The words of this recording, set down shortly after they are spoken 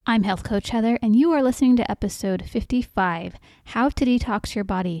I'm Health Coach Heather, and you are listening to episode 55, How to Detox Your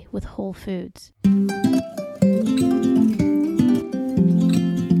Body with Whole Foods.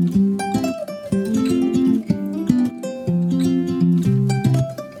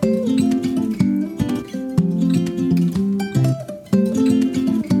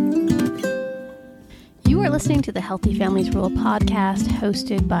 You are listening to the Healthy Families Rule podcast,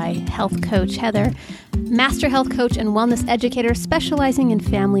 hosted by Health Coach Heather, Master Health Coach and Wellness Educator specializing in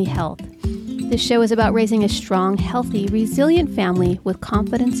family health. This show is about raising a strong, healthy, resilient family with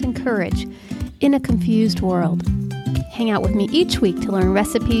confidence and courage in a confused world. Hang out with me each week to learn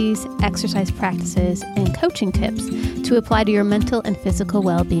recipes, exercise practices, and coaching tips to apply to your mental and physical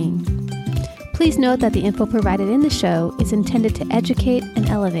well-being. Please note that the info provided in the show is intended to educate and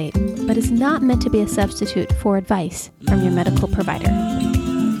elevate, but is not meant to be a substitute for advice from your medical provider.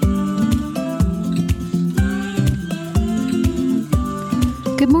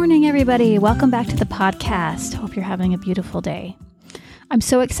 Good morning, everybody. Welcome back to the podcast. Hope you're having a beautiful day. I'm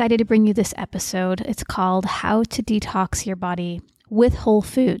so excited to bring you this episode. It's called How to Detox Your Body with Whole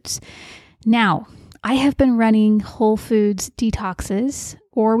Foods. Now, I have been running Whole Foods detoxes,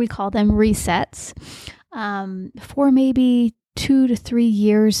 or we call them resets, for maybe 2 to 3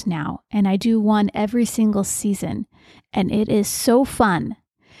 years now. And I do one every single season. And it is so fun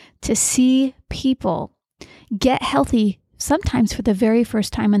to see people get healthy, sometimes for the very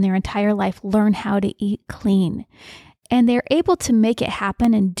first time in their entire life, learn how to eat clean. And they're able to make it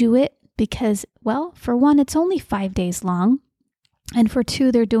happen and do it because, well, for one, it's only 5 days long. And for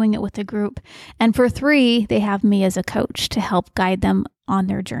 2, they're doing it with a group. And for 3, they have me as a coach to help guide them on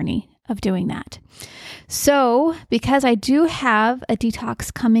their journey of doing that. So, because I do have a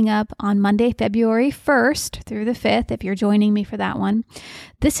detox coming up on Monday, February 1st through the 5th, if you're joining me for that one,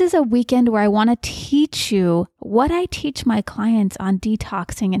 this is a weekend where I want to teach you what I teach my clients on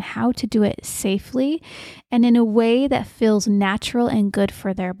detoxing and how to do it safely and in a way that feels natural and good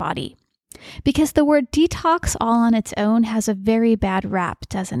for their body. Because the word detox all on its own has a very bad rap,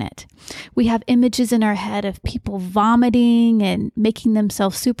 doesn't it? We have images in our head of people vomiting and making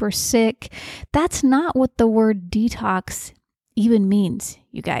themselves super sick. That's not what the word detox even means,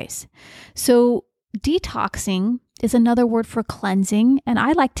 you guys. So detoxing is another word for cleansing, and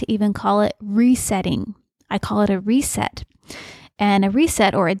I like to even call it resetting. I call it a reset. And a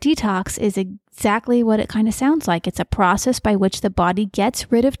reset or a detox is exactly what it kind of sounds like. It's a process by which the body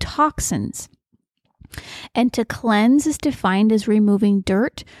gets rid of toxins. And to cleanse is defined as removing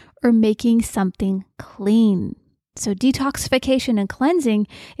dirt or making something clean. So detoxification and cleansing,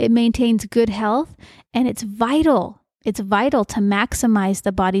 it maintains good health, and it's vital. It's vital to maximize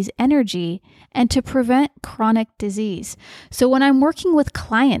the body's energy and to prevent chronic disease. So when I'm working with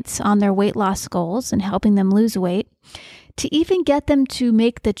clients on their weight loss goals and helping them lose weight, to even get them to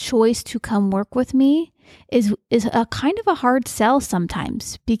make the choice to come work with me is a kind of a hard sell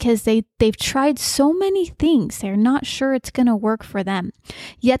sometimes because they've tried so many things. They're not sure it's going to work for them.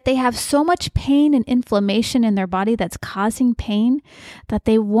 Yet they have so much pain and inflammation in their body that's causing pain that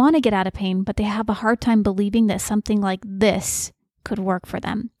they want to get out of pain, but they have a hard time believing that something like this could work for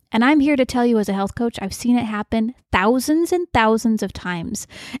them. And I'm here to tell you as a health coach, I've seen it happen thousands and thousands of times,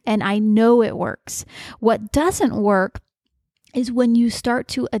 and I know it works. What doesn't work is when you start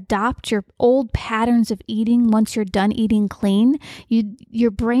to adopt your old patterns of eating once you're done eating clean.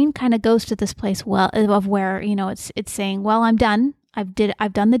 Your brain kind of goes to this place of where, it's saying, well, I'm done. I've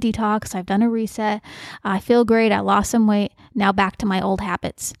done the detox. I've done a reset. I feel great. I lost some weight. Now back to my old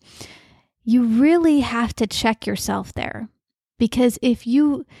habits. You really have to check yourself there, because if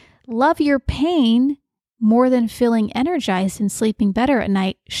you love your pain more than feeling energized and sleeping better at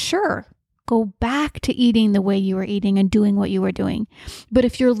night, sure, go back to eating the way you were eating and doing what you were doing. But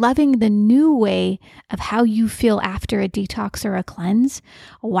if you're loving the new way of how you feel after a detox or a cleanse,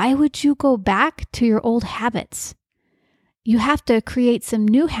 why would you go back to your old habits? You have to create some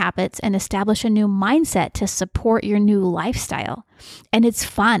new habits and establish a new mindset to support your new lifestyle. And it's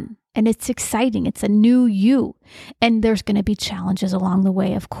fun and it's exciting. It's a new you. And there's going to be challenges along the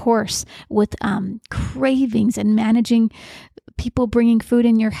way, of course, with cravings and managing people bringing food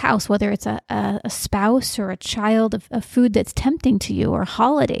in your house, whether it's a spouse or a child, of food that's tempting to you, or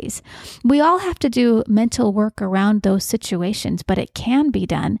holidays. We all have to do mental work around those situations, but it can be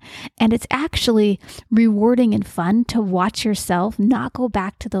done. And it's actually rewarding and fun to watch yourself not go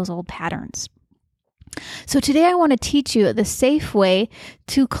back to those old patterns. So today I want to teach you the safe way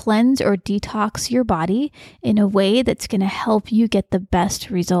to cleanse or detox your body in a way that's going to help you get the best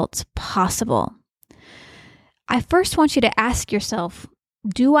results possible. I first want you to ask yourself,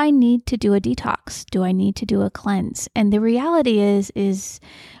 do I need to do a detox? Do I need to do a cleanse? And the reality is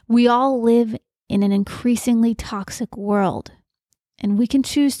we all live in an increasingly toxic world, and we can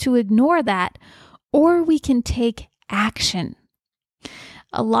choose to ignore that, or we can take action.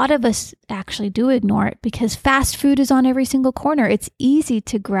 A lot of us actually do ignore it because fast food is on every single corner. It's easy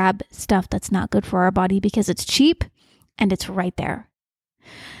to grab stuff that's not good for our body because it's cheap and it's right there.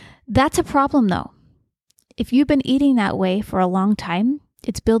 That's a problem though. If you've been eating that way for a long time,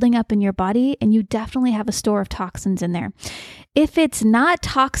 it's building up in your body and you definitely have a store of toxins in there. If it's not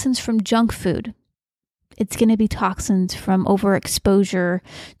toxins from junk food, it's going to be toxins from overexposure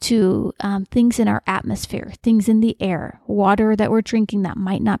to things in our atmosphere, things in the air, water that we're drinking that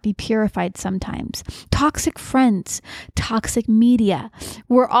might not be purified sometimes, toxic friends, toxic media.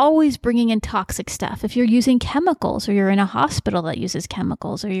 We're always bringing in toxic stuff. If you're using chemicals or you're in a hospital that uses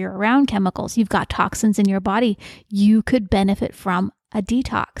chemicals or you're around chemicals, you've got toxins in your body. You could benefit from a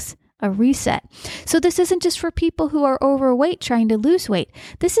detox, a reset. So this isn't just for people who are overweight trying to lose weight.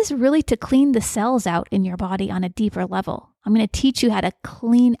 This is really to clean the cells out in your body on a deeper level. I'm going to teach you how to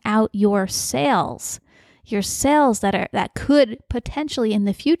clean out your cells that could potentially in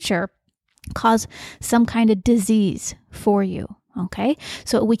the future cause some kind of disease for you. Okay.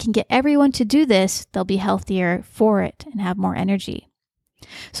 So we can get everyone to do this. They'll be healthier for it and have more energy.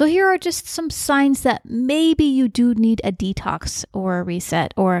 So here are just some signs that maybe you do need a detox or a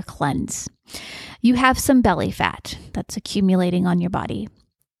reset or a cleanse. You have some belly fat that's accumulating on your body.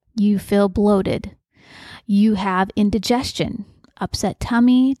 You feel bloated. You have indigestion, upset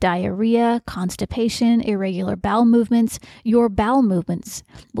tummy, diarrhea, constipation, irregular bowel movements. Your bowel movements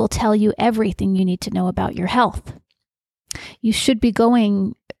will tell you everything you need to know about your health. You should be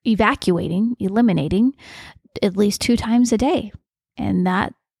eliminating at least 2 times a day. And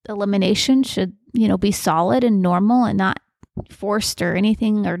that elimination should, be solid and normal and not forced or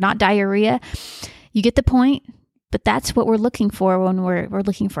anything, or not diarrhea. You get the point. But that's what we're looking for when we're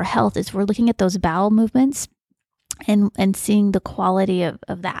looking for health, is we're looking at those bowel movements and seeing the quality of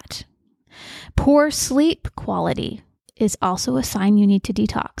that. Poor sleep quality is also a sign you need to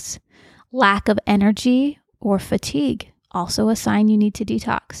detox. Lack of energy or fatigue, also a sign you need to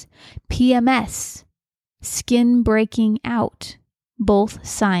detox. PMS, skin breaking out, both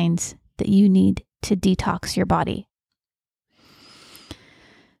signs that you need to detox your body.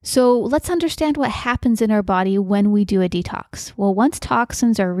 So let's understand what happens in our body when we do a detox. Well, once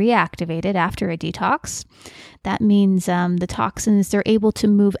toxins are reactivated after a detox, that means the toxins, they're able to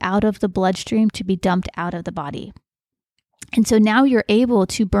move out of the bloodstream to be dumped out of the body. And so now you're able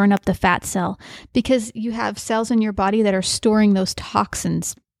to burn up the fat cell because you have cells in your body that are storing those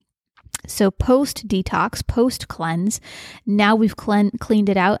toxins. So post-detox, post-cleanse, now we've cleaned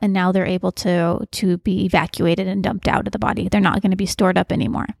it out and now they're able to be evacuated and dumped out of the body. They're not going to be stored up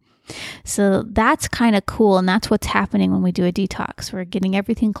anymore. So that's kind of cool, and that's what's happening when we do a detox. We're getting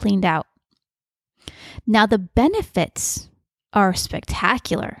everything cleaned out. Now the benefits are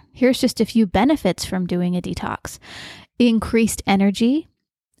spectacular. Here's just a few benefits from doing a detox. Increased energy,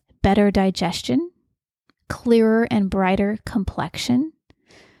 better digestion, clearer and brighter complexion,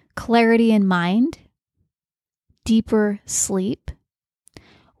 clarity in mind, deeper sleep,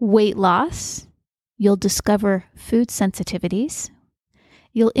 weight loss. You'll discover food sensitivities.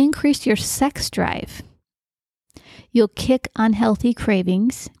 You'll increase your sex drive. You'll kick unhealthy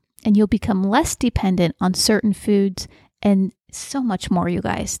cravings, and you'll become less dependent on certain foods and so much more, you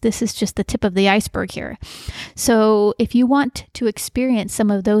guys. This is just the tip of the iceberg here. So if you want to experience some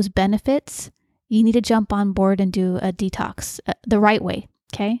of those benefits, you need to jump on board and do a detox the right way.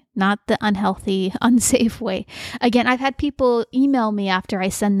 Okay, not the unhealthy, unsafe way. Again, I've had people email me after I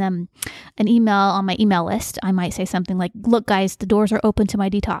send them an email on my email list. I might say something like, look, guys, the doors are open to my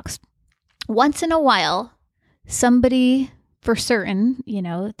detox. Once in a while, somebody for certain,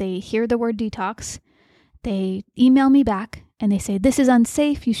 they hear the word detox, they email me back and they say, this is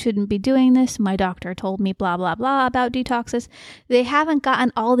unsafe. You shouldn't be doing this. My doctor told me blah, blah, blah about detoxes. They haven't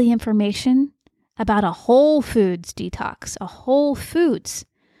gotten all the information about a whole foods detox, a whole foods.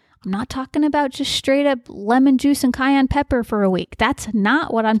 I'm not talking about just straight up lemon juice and cayenne pepper for a week. That's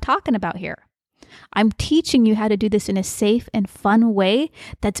not what I'm talking about here. I'm teaching you how to do this in a safe and fun way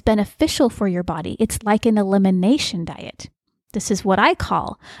that's beneficial for your body. It's like an elimination diet. This is what I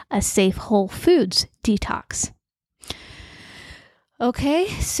call a safe whole foods detox. Okay,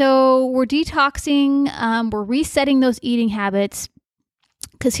 so we're detoxing, we're resetting those eating habits.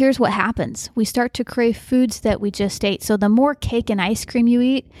 Because here's what happens. We start to crave foods that we just ate. So the more cake and ice cream you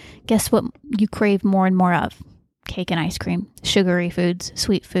eat, guess what you crave more and more of? cake and ice cream, sugary foods,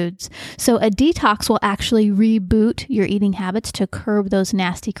 sweet foods. So a detox will actually reboot your eating habits to curb those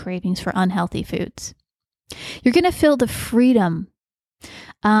nasty cravings for unhealthy foods. You're going to feel the freedom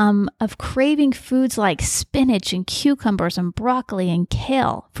of craving foods like spinach and cucumbers and broccoli and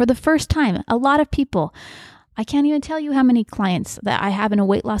kale for the first time. A lot of people, I can't even tell you how many clients that I have in a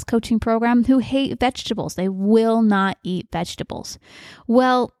weight loss coaching program who hate vegetables. They will not eat vegetables.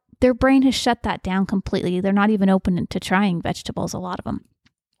 Well, their brain has shut that down completely. They're not even open to trying vegetables, a lot of them.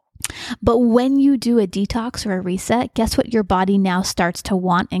 But when you do a detox or a reset, guess what your body now starts to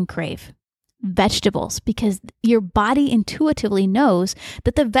want and crave? Vegetables, because your body intuitively knows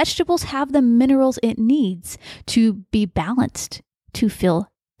that the vegetables have the minerals it needs to be balanced, to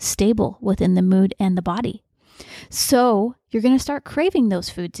feel stable within the mood and the body. So you're going to start craving those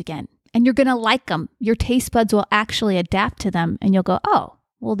foods again, and you're going to like them. Your taste buds will actually adapt to them, and you'll go, oh,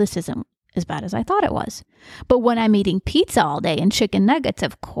 well, this isn't as bad as I thought it was. But when I'm eating pizza all day and chicken nuggets,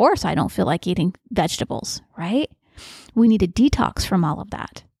 of course I don't feel like eating vegetables, right? We need a detox from all of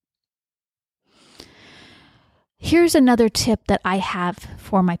that. Here's another tip that I have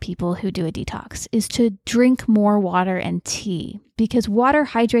for my people who do a detox is to drink more water and tea, because water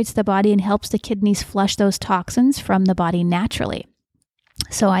hydrates the body and helps the kidneys flush those toxins from the body naturally.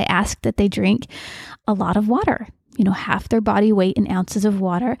 So I ask that they drink a lot of water, half their body weight in ounces of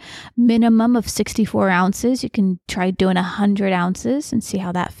water, minimum of 64 ounces. You can try doing 100 ounces and see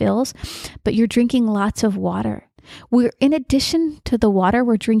how that feels, but you're drinking lots of water. In addition to the water,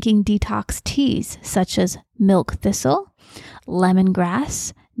 we're drinking detox teas such as milk thistle,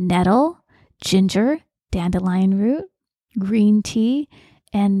 lemongrass, nettle, ginger, dandelion root, green tea,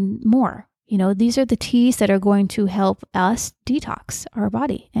 and more. These are the teas that are going to help us detox our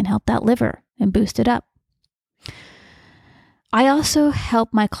body and help that liver and boost it up. I also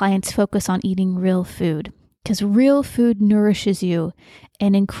help my clients focus on eating real food, because real food nourishes you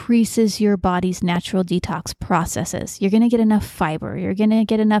and increases your body's natural detox processes. You're going to get enough fiber. You're going to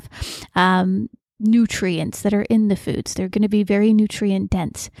get enough nutrients that are in the foods. They're going to be very nutrient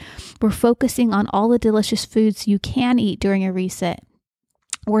dense. We're focusing on all the delicious foods you can eat during a reset.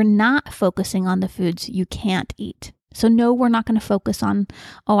 We're not focusing on the foods you can't eat. So no, we're not going to focus on,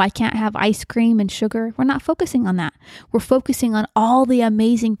 I can't have ice cream and sugar. We're not focusing on that. We're focusing on all the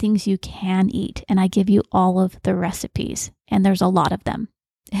amazing things you can eat. And I give you all of the recipes, and there's a lot of them.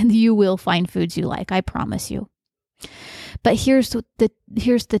 And you will find foods you like, I promise you. But here's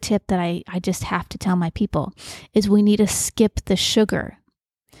the tip that I just have to tell my people is we need to skip the sugar.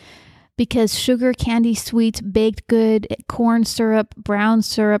 Because sugar, candy, sweets, baked good, corn syrup, brown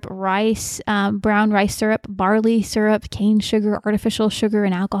syrup, rice, brown rice syrup, barley syrup, cane sugar, artificial sugar,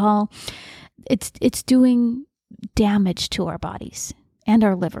 and alcohol, it's doing damage to our bodies and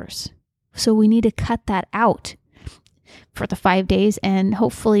our livers. So we need to cut that out for the 5 days, and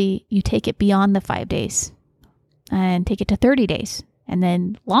hopefully you take it beyond the 5 days and take it to 30 days and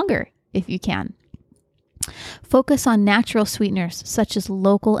then longer if you can. Focus on natural sweeteners such as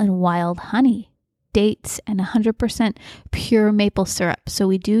local and wild honey, dates, and 100% pure maple syrup. So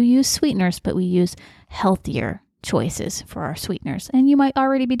we do use sweeteners, but we use healthier choices for our sweeteners. And you might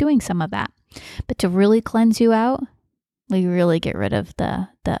already be doing some of that. But to really cleanse you out, we really get rid of the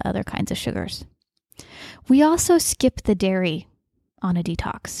other kinds of sugars. We also skip the dairy on a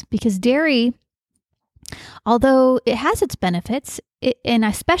detox, because dairy, although it has its benefits, and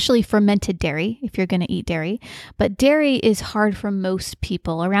especially fermented dairy, if you're going to eat dairy, but dairy is hard for most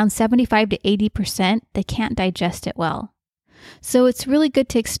people. Around 75 to 80%, they can't digest it well. So it's really good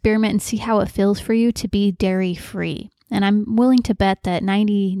to experiment and see how it feels for you to be dairy-free. And I'm willing to bet that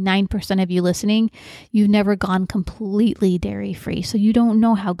 99% of you listening, you've never gone completely dairy-free. So you don't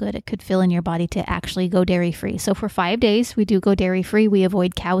know how good it could feel in your body to actually go dairy-free. So for 5 days, we do go dairy-free. We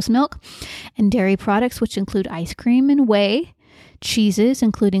avoid cow's milk and dairy products, which include ice cream and whey, cheeses,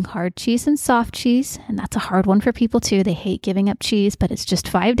 including hard cheese and soft cheese. And that's a hard one for people too. They hate giving up cheese, but it's just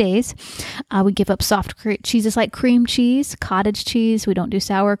 5 days. We give up soft cheeses like cream cheese, cottage cheese. We don't do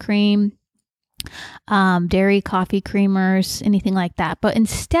sour cream. Dairy, coffee creamers, anything like that. But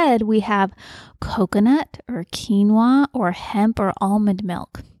instead, we have coconut or quinoa or hemp or almond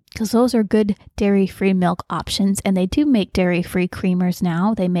milk, because those are good dairy-free milk options. And they do make dairy-free creamers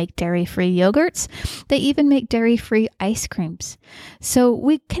now. They make dairy-free yogurts. They even make dairy-free ice creams. So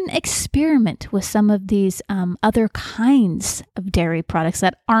we can experiment with some of these other kinds of dairy products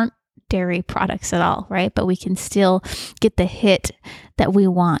that aren't dairy products at all, right? But we can still get the hit that we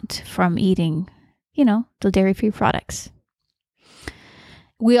want from eating, the dairy-free products.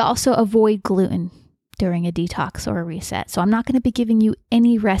 We also avoid gluten during a detox or a reset. So I'm not going to be giving you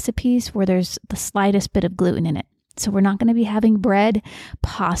any recipes where there's the slightest bit of gluten in it. So we're not going to be having bread,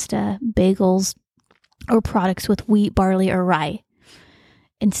 pasta, bagels, or products with wheat, barley, or rye.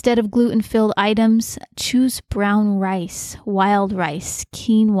 Instead of gluten-filled items, choose brown rice, wild rice,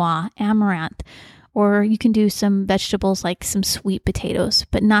 quinoa, amaranth, or you can do some vegetables like some sweet potatoes,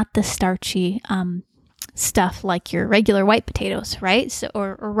 but not the starchy stuff like your regular white potatoes, right? So,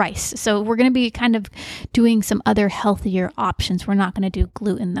 or rice. So we're going to be kind of doing some other healthier options. We're not going to do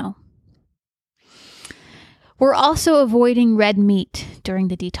gluten though. We're also avoiding red meat during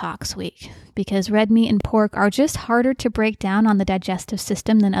the detox week because red meat and pork are just harder to break down on the digestive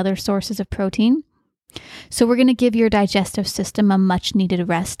system than other sources of protein. So we're going to give your digestive system a much needed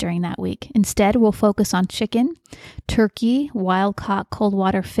rest during that week. Instead, we'll focus on chicken, turkey, wild-caught cold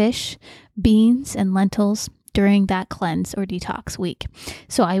water fish, beans, and lentils during that cleanse or detox week.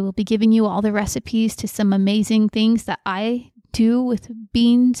 So I will be giving you all the recipes to some amazing things that I do with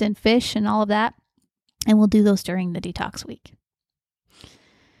beans and fish and all of that. And we'll do those during the detox week.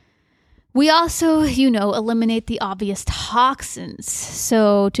 We also, eliminate the obvious toxins.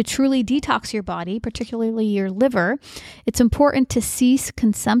 So to truly detox your body, particularly your liver, it's important to cease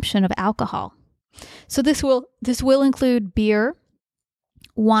consumption of alcohol. So this will include beer,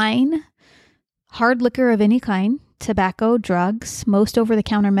 wine, hard liquor of any kind, tobacco, drugs, most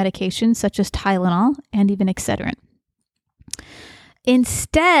over-the-counter medications such as Tylenol, and even Excedrin.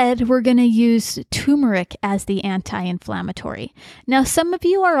 Instead, we're going to use turmeric as the anti-inflammatory. Now, some of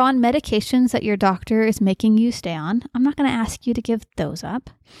you are on medications that your doctor is making you stay on. I'm not going to ask you to give those up,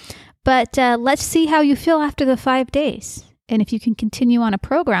 but let's see how you feel after the 5 days. And if you can continue on a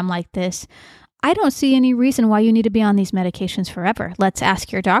program like this, I don't see any reason why you need to be on these medications forever. Let's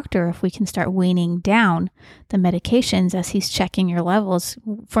ask your doctor if we can start weaning down the medications as he's checking your levels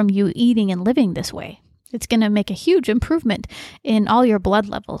from you eating and living this way. It's going to make a huge improvement in all your blood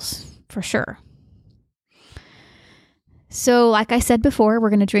levels, for sure. So, like I said before, we're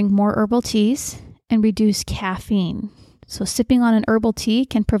going to drink more herbal teas and reduce caffeine. So, sipping on an herbal tea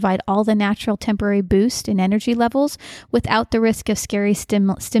can provide all the natural temporary boost in energy levels without the risk of scary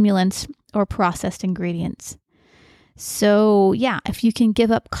stimulants or processed ingredients. So, yeah, if you can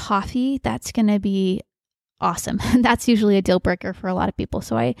give up coffee, that's going to be awesome. That's usually a deal breaker for a lot of people.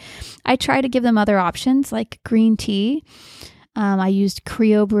 So I try to give them other options like green tea. I used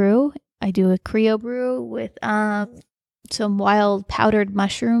Creo Brew. I do a Creo Brew with some wild powdered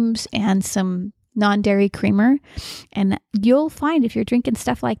mushrooms and some non-dairy creamer. And you'll find if you're drinking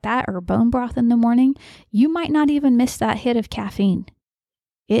stuff like that or bone broth in the morning, you might not even miss that hit of caffeine.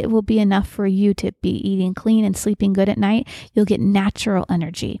 It will be enough for you to be eating clean and sleeping good at night. You'll get natural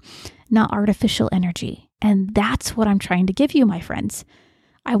energy, not artificial energy. And that's what I'm trying to give you, my friends.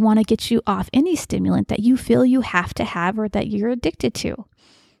 I want to get you off any stimulant that you feel you have to have or that you're addicted to.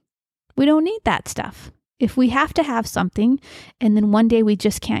 We don't need that stuff. If we have to have something and then one day we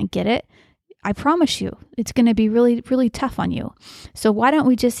just can't get it, I promise you, it's going to be really, really tough on you. So why don't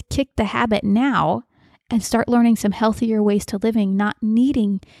we just kick the habit now and start learning some healthier ways to living, not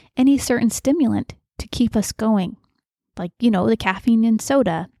needing any certain stimulant to keep us going. Like, the caffeine in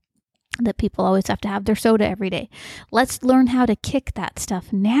soda, that people always have to have their soda every day. Let's learn how to kick that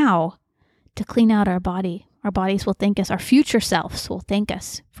stuff now to clean out our body. Our bodies will thank us. Our future selves will thank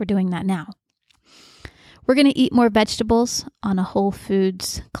us for doing that now. We're going to eat more vegetables on a whole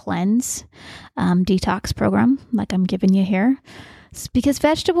foods cleanse detox program like I'm giving you here. Because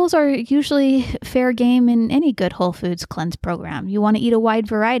vegetables are usually fair game in any good whole foods cleanse program. You want to eat a wide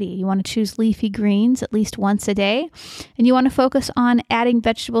variety. You want to choose leafy greens at least once a day. And you want to focus on adding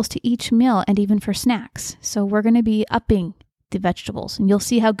vegetables to each meal and even for snacks. So we're going to be upping the vegetables. And you'll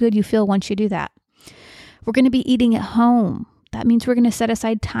see how good you feel once you do that. We're going to be eating at home. That means we're going to set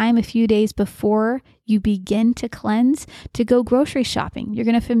aside time a few days before you begin to cleanse to go grocery shopping. You're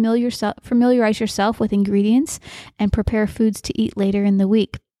going to familiarize yourself with ingredients and prepare foods to eat later in the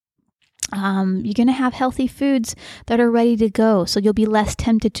week. You're going to have healthy foods that are ready to go, so you'll be less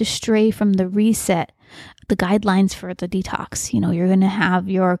tempted to stray from the reset, the guidelines for the detox. You're going to have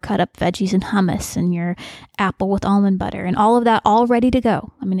your cut up veggies and hummus and your apple with almond butter and all of that all ready to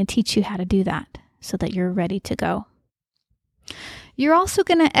go. I'm going to teach you how to do that so that you're ready to go. You're also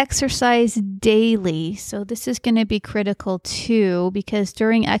going to exercise daily. So this is going to be critical too, because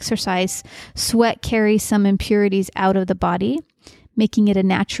during exercise, sweat carries some impurities out of the body, making it a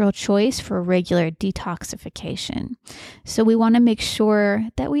natural choice for regular detoxification. So we want to make sure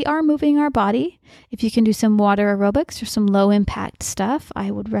that we are moving our body. If you can do some water aerobics or some low impact stuff, I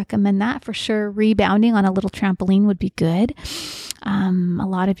would recommend that for sure. Rebounding on a little trampoline would be good. A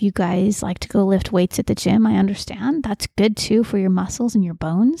lot of you guys like to go lift weights at the gym. I understand. That's good too for your muscles and your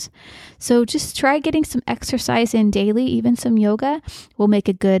bones. So just try getting some exercise in daily. Even some yoga will make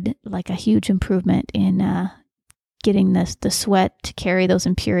a huge improvement in getting the sweat to carry those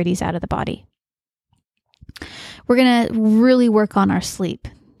impurities out of the body. We're going to really work on our sleep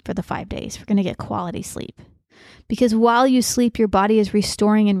for the 5 days. We're going to get quality sleep. Because while you sleep, your body is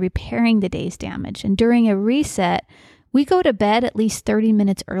restoring and repairing the day's damage. And during a reset, we go to bed at least 30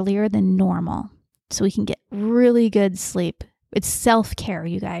 minutes earlier than normal so we can get really good sleep. It's self-care,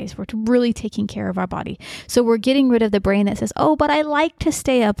 you guys. We're really taking care of our body. So we're getting rid of the brain that says, oh, but I like to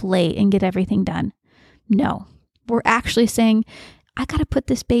stay up late and get everything done. No, we're actually saying, I got to put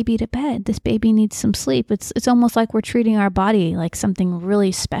this baby to bed. This baby needs some sleep. It's almost like we're treating our body like something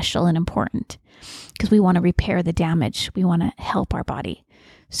really special and important because we want to repair the damage. We want to help our body.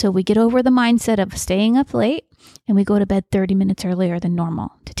 So we get over the mindset of staying up late and we go to bed 30 minutes earlier than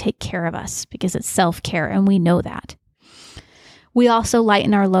normal to take care of us because it's self-care and we know that. We also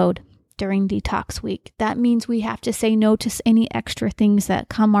lighten our load during detox week. That means we have to say no to any extra things that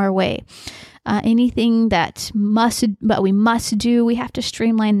come our way. Anything that we must do, we have to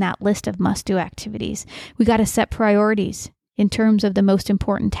streamline that list of must-do activities. We got to set priorities in terms of the most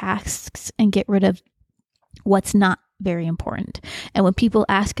important tasks and get rid of what's not very important. And when people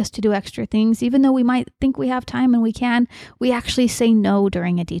ask us to do extra things, even though we might think we have time and we can, we actually say no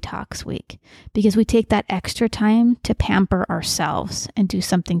during a detox week because we take that extra time to pamper ourselves and do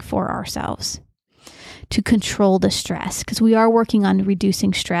something for ourselves, to control the stress, because we are working on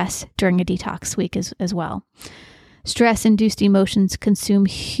reducing stress during a detox week as well. Stress-induced emotions consume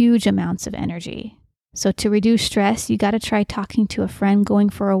huge amounts of energy. So to reduce stress, you got to try talking to a friend, going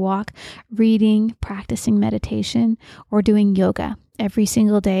for a walk, reading, practicing meditation, or doing yoga every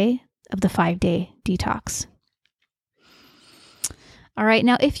single day of the 5-day detox. All right.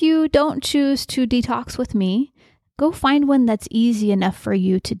 Now, if you don't choose to detox with me, go find one that's easy enough for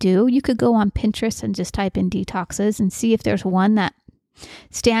you to do. You could go on Pinterest and just type in detoxes and see if there's one that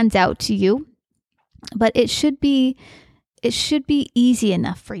stands out to you. But it should be easy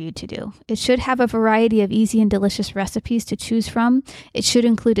enough for you to do. It should have a variety of easy and delicious recipes to choose from. It should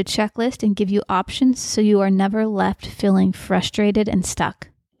include a checklist and give you options so you are never left feeling frustrated and stuck.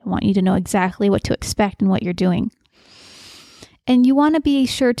 I want you to know exactly what to expect and what you're doing. And you want to be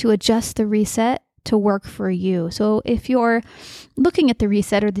sure to adjust the reset to work for you. So if you're looking at the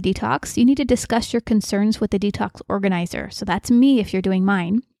reset or the detox, you need to discuss your concerns with the detox organizer. So that's me if you're doing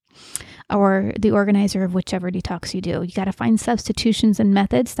mine, or the organizer of whichever detox you do. You got to find substitutions and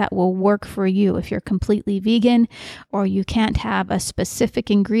methods that will work for you. If you're completely vegan or you can't have a specific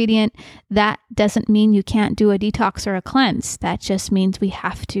ingredient, that doesn't mean you can't do a detox or a cleanse. That just means we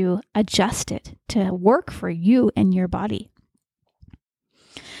have to adjust it to work for you and your body.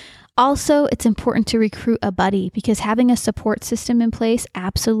 Also, it's important to recruit a buddy because having a support system in place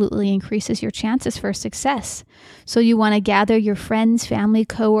absolutely increases your chances for success. So you want to gather your friends, family,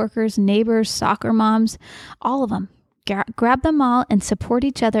 coworkers, neighbors, soccer moms, all of them. Grab them all and support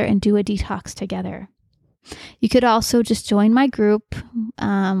each other and do a detox together. You could also just join my group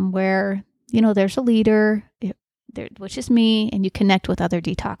where, there's a leader, which is me, and you connect with other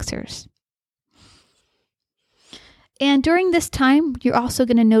detoxers. And during this time, you're also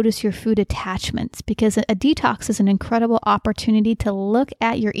going to notice your food attachments because a detox is an incredible opportunity to look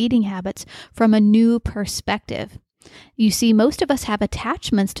at your eating habits from a new perspective. You see, most of us have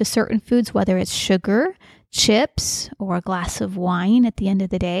attachments to certain foods, whether it's sugar, chips, or a glass of wine at the end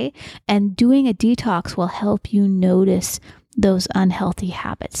of the day. And doing a detox will help you notice those unhealthy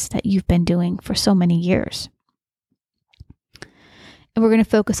habits that you've been doing for so many years. And we're going to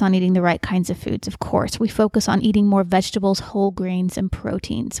focus on eating the right kinds of foods, of course. We focus on eating more vegetables, whole grains, and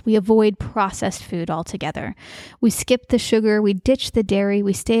proteins. We avoid processed food altogether. We skip the sugar, we ditch the dairy,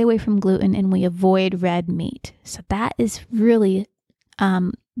 we stay away from gluten, and we avoid red meat. So that is really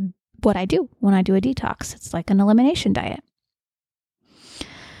what I do when I do a detox. It's like an elimination diet.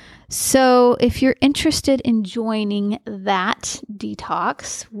 So if you're interested in joining that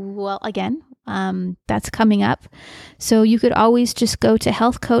detox, well, again, that's coming up. So you could always just go to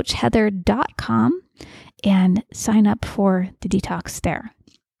healthcoachheather.com and sign up for the detox there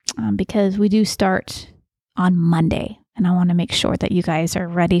because we do start on Monday and I want to make sure that you guys are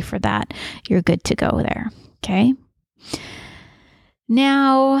ready for that. You're good to go there. Okay.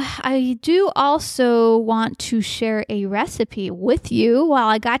 Now, I do also want to share a recipe with you while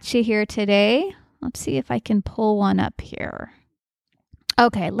I got you here today. Let's see if I can pull one up here.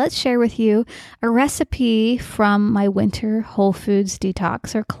 Okay, let's share with you a recipe from my winter Whole Foods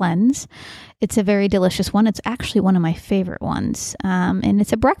detox or cleanse. It's a very delicious one. It's actually one of my favorite ones, and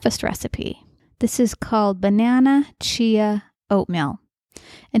it's a breakfast recipe. This is called banana chia oatmeal.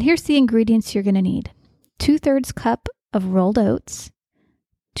 And here's the ingredients you're going to need. 2/3 cup of rolled oats.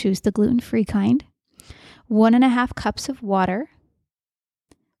 Choose the gluten-free kind. 1.5 cups of water.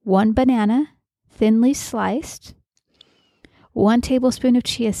 1 banana, thinly sliced. 1 tablespoon of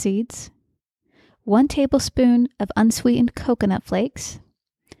chia seeds. 1 tablespoon of unsweetened coconut flakes.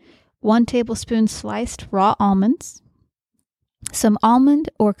 1 tablespoon sliced raw almonds. Some almond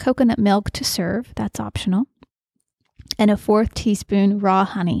or coconut milk to serve, that's optional. And a 1/4 teaspoon raw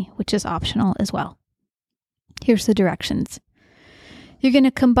honey, which is optional as well. Here's the directions. You're going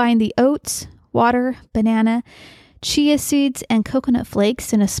to combine the oats, water, banana, chia seeds, and coconut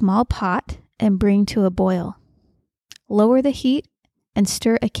flakes in a small pot and bring to a boil. Lower the heat and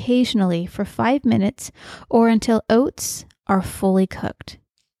stir occasionally for 5 minutes or until oats are fully cooked.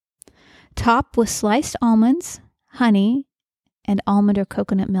 Top with sliced almonds, honey, and almond or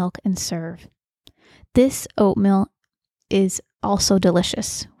coconut milk and serve. This oatmeal is also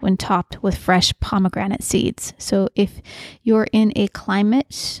delicious when topped with fresh pomegranate seeds. So if you're in a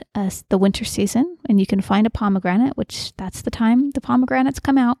climate, the winter season, and you can find a pomegranate, which that's the time the pomegranates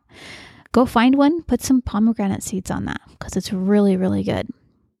come out, go find one, put some pomegranate seeds on that because it's really, really good.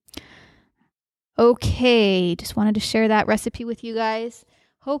 Okay, just wanted to share that recipe with you guys.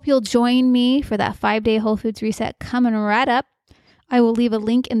 Hope you'll join me for that 5-day Whole Foods reset coming right up. I will leave a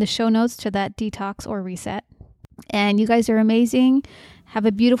link in the show notes to that detox or reset. And you guys are amazing. Have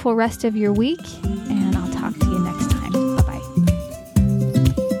a beautiful rest of your week, and I'll talk to you next time. Bye-bye.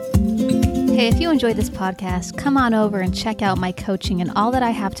 Hey, if you enjoyed this podcast, come on over and check out my coaching and all that I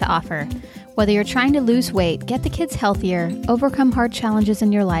have to offer. Whether you're trying to lose weight, get the kids healthier, overcome hard challenges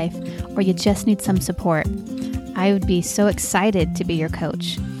in your life, or you just need some support, I would be so excited to be your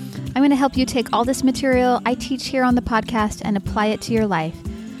coach. I'm going to help you take all this material I teach here on the podcast and apply it to your life.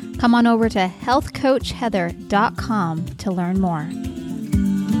 Come on over to healthcoachheather.com to learn more.